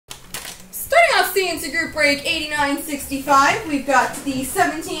CNC Group Break 8965. We've got the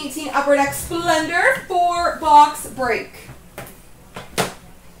 1718 Upper Deck Splendor 4-box break.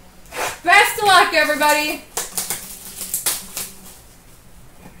 Best of luck, everybody.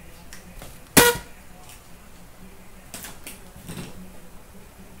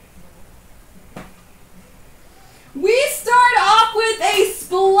 We start off with a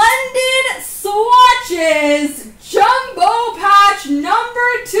Splendid Swatches Jumbo Patch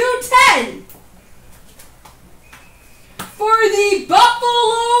number 210 for the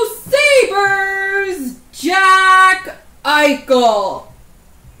Buffalo Sabres, Jack Eichel.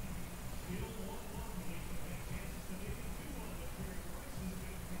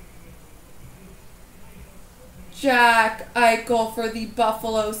 Jack Eichel for the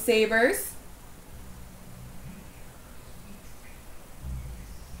Buffalo Sabres.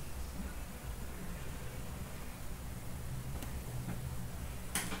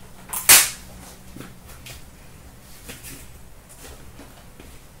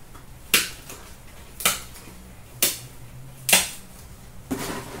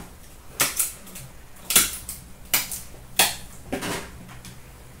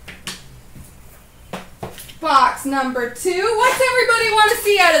 Box number 2. What's everybody want to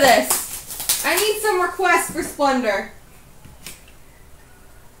see out of this? I need some requests for Splendor.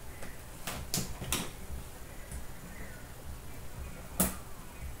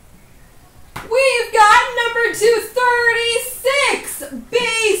 We've got number 236,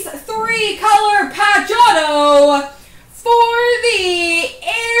 base 3 color patch auto for the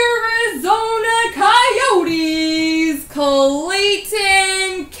Arizona Coyotes,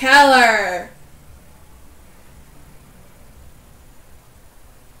 CloutsnChara.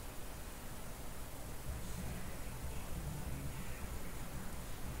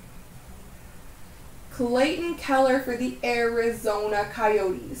 CloutsnChara for the Arizona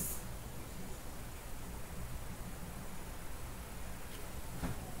Coyotes.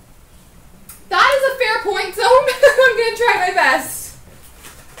 That is a fair point zone. I'm going to try my best.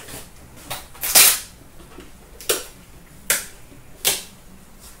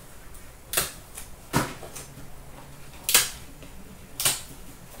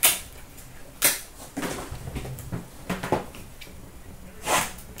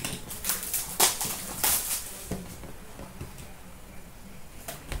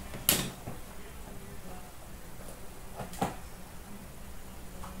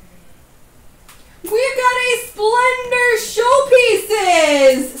 We've got a Splendor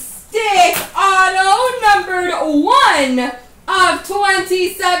Showpieces stick auto numbered 1 of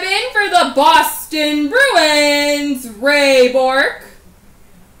 27 for the Boston Bruins, Ray Bork.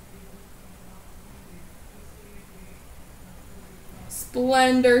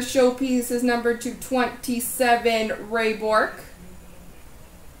 Splendor Showpieces numbered to 27, Ray Bork.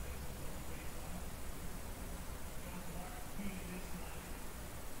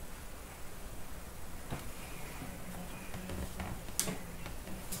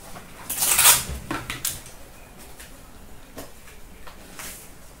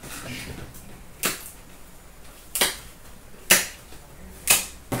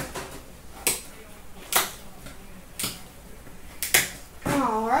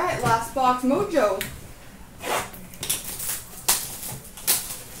 Alright, last box mojo.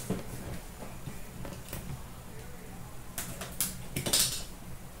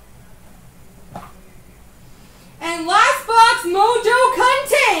 And last box mojo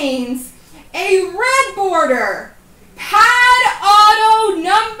contains a red border pad auto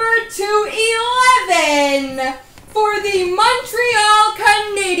number 211 for the Montreal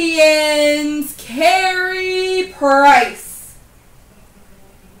Canadiens, Carey Price.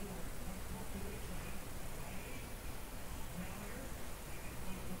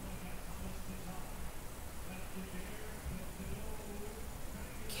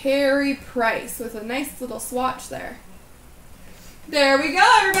 Carey Price with a nice little swatch there. There we go,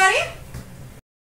 everybody.